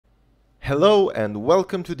Hello and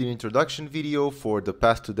welcome to the introduction video for the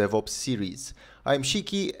Path to DevOps series. I'm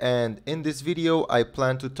Shiki, and in this video I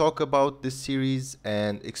plan to talk about this series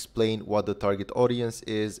and explain what the target audience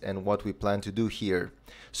is and what we plan to do here.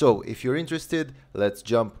 So if you're interested, let's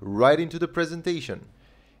jump right into the presentation.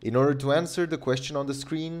 In order to answer the question on the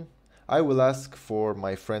screen, I will ask for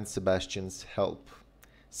my friend Sebastian's help.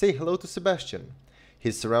 Say hello to Sebastian.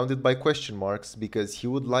 He's surrounded by question marks because he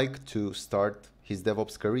would like to start his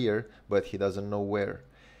DevOps career, but he doesn't know where.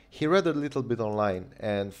 He read a little bit online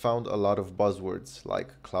and found a lot of buzzwords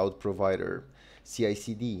like cloud provider,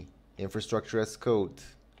 CI/CD, infrastructure as code,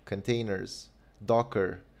 containers,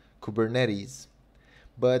 Docker, Kubernetes,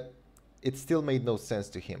 but it still made no sense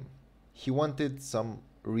to him. He wanted some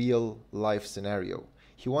real life scenario.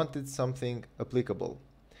 He wanted something applicable.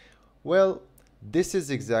 Well, this is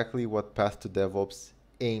exactly what Path to DevOps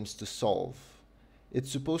aims to solve. It's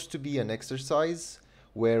supposed to be an exercise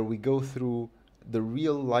where we go through the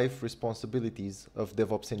real life responsibilities of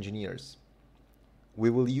DevOps engineers. We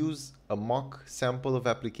will use a mock sample of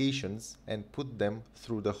applications and put them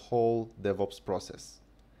through the whole DevOps process.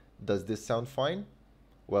 Does this sound fine?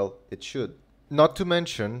 Well, it should. Not to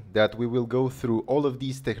mention that we will go through all of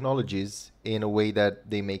these technologies in a way that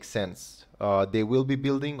they make sense. They will be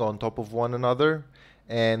building on top of one another,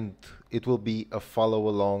 and it will be a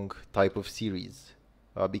follow-along type of series.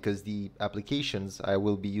 Because the applications I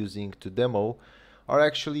will be using to demo are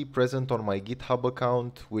actually present on my GitHub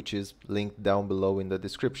account, which is linked down below in the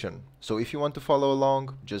description. So if you want to follow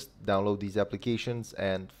along, just download these applications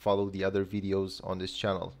and follow the other videos on this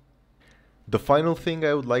channel. The final thing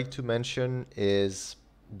I would like to mention is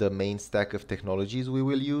the main stack of technologies we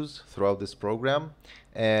will use throughout this program,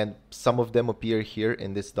 and some of them appear here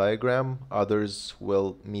in this diagram. Others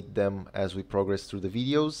will meet them as we progress through the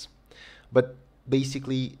videos. But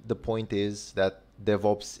basically, the point is that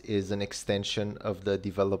DevOps is an extension of the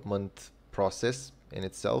development process in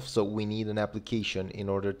itself. So we need an application in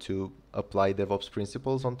order to apply DevOps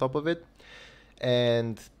principles on top of it.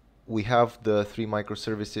 And we have the 3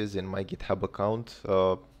 microservices in my GitHub account,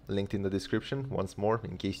 linked in the description once more,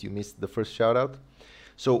 in case you missed the first shout out.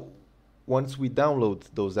 So once we download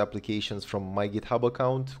those applications from my GitHub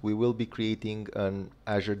account, we will be creating an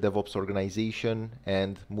Azure DevOps organization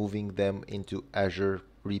and moving them into Azure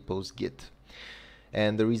repos Git.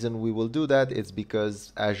 And the reason we will do that is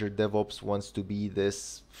because Azure DevOps wants to be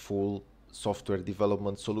this full software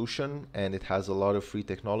development solution, and it has a lot of free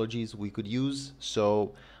technologies we could use.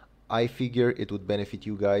 So I figure it would benefit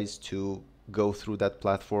you guys to go through that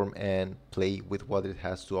platform and play with what it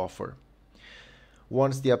has to offer.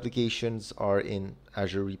 Once the applications are in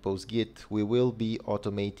Azure repos Git, we will be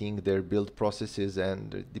automating their build processes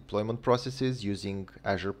and deployment processes using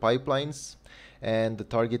Azure pipelines, and the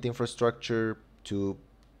target infrastructure to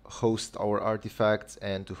host our artifacts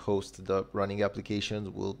and to host the running applications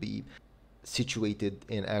will be situated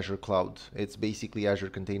in Azure Cloud. It's basically Azure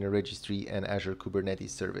Container Registry and Azure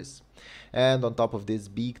Kubernetes Service. And on top of these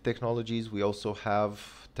big technologies, we also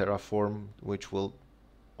have Terraform, which will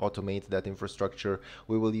automate that infrastructure.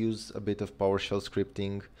 We will use a bit of PowerShell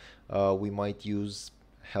scripting. We might use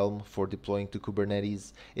Helm for deploying to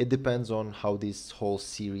Kubernetes. It depends on how this whole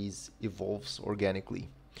series evolves organically.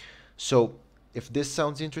 So if this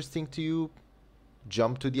sounds interesting to you,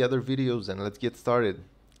 jump to the other videos and let's get started.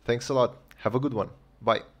 Thanks a lot. Have a good one.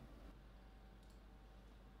 Bye.